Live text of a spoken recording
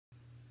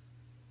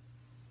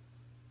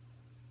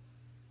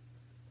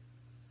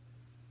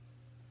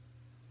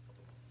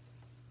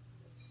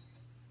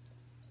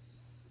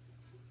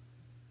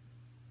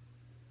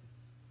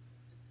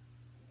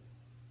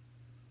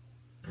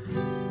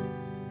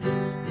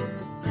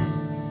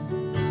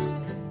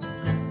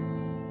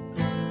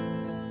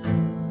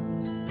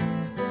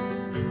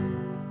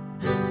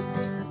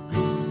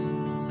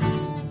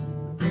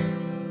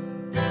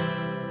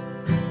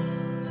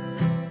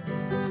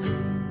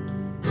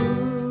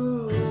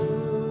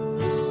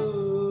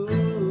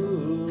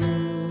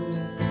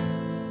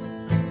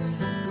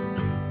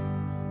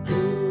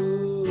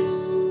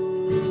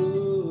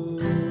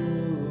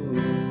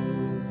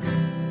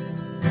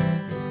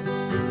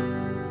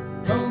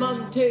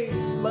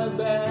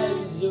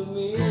image of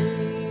me.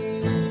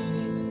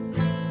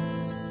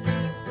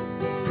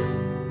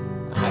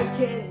 I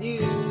can't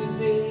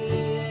use it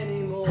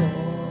anymore.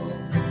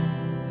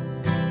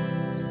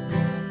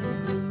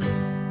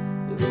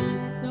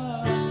 It's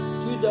not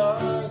too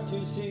dark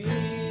to see.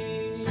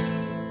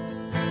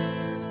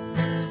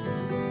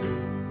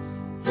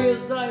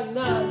 Feels like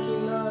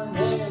knocking on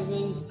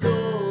heaven's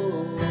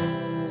door.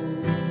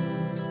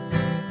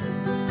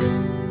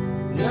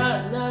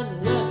 Not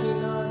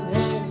knocking on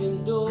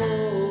heaven's door.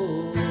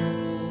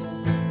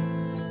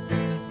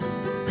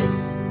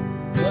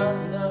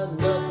 Not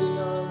knocking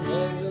on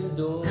heaven's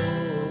door.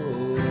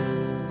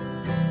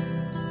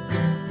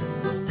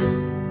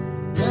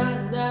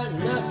 Not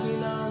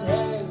knocking on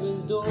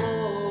heaven's door.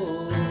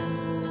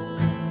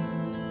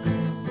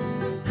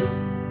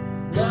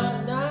 Not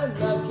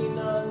knocking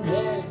on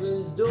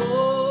heaven's door.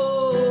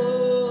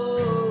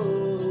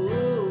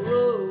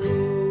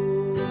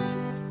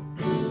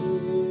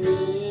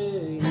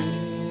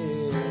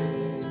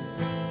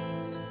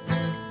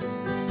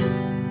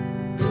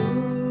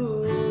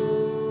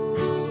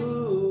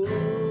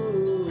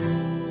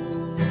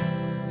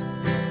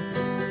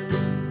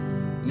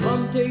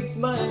 Mom takes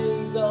my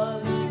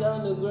guns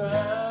on the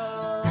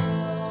ground.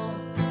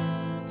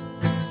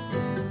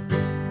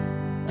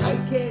 I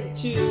can't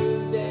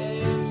shoot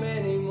them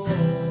anymore.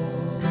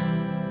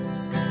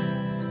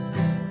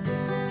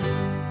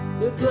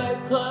 The black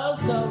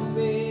clouds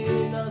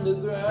coming on the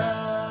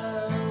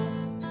ground.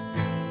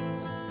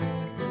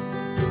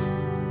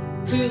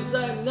 Feels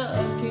like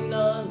knocking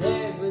on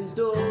heaven's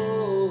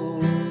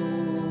door.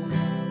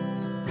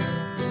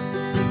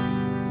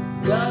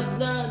 Not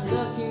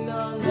knocking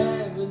on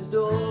heaven's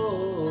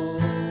door.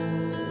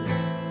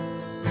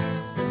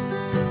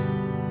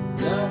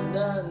 Not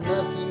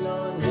knocking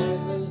on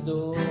heaven's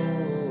door.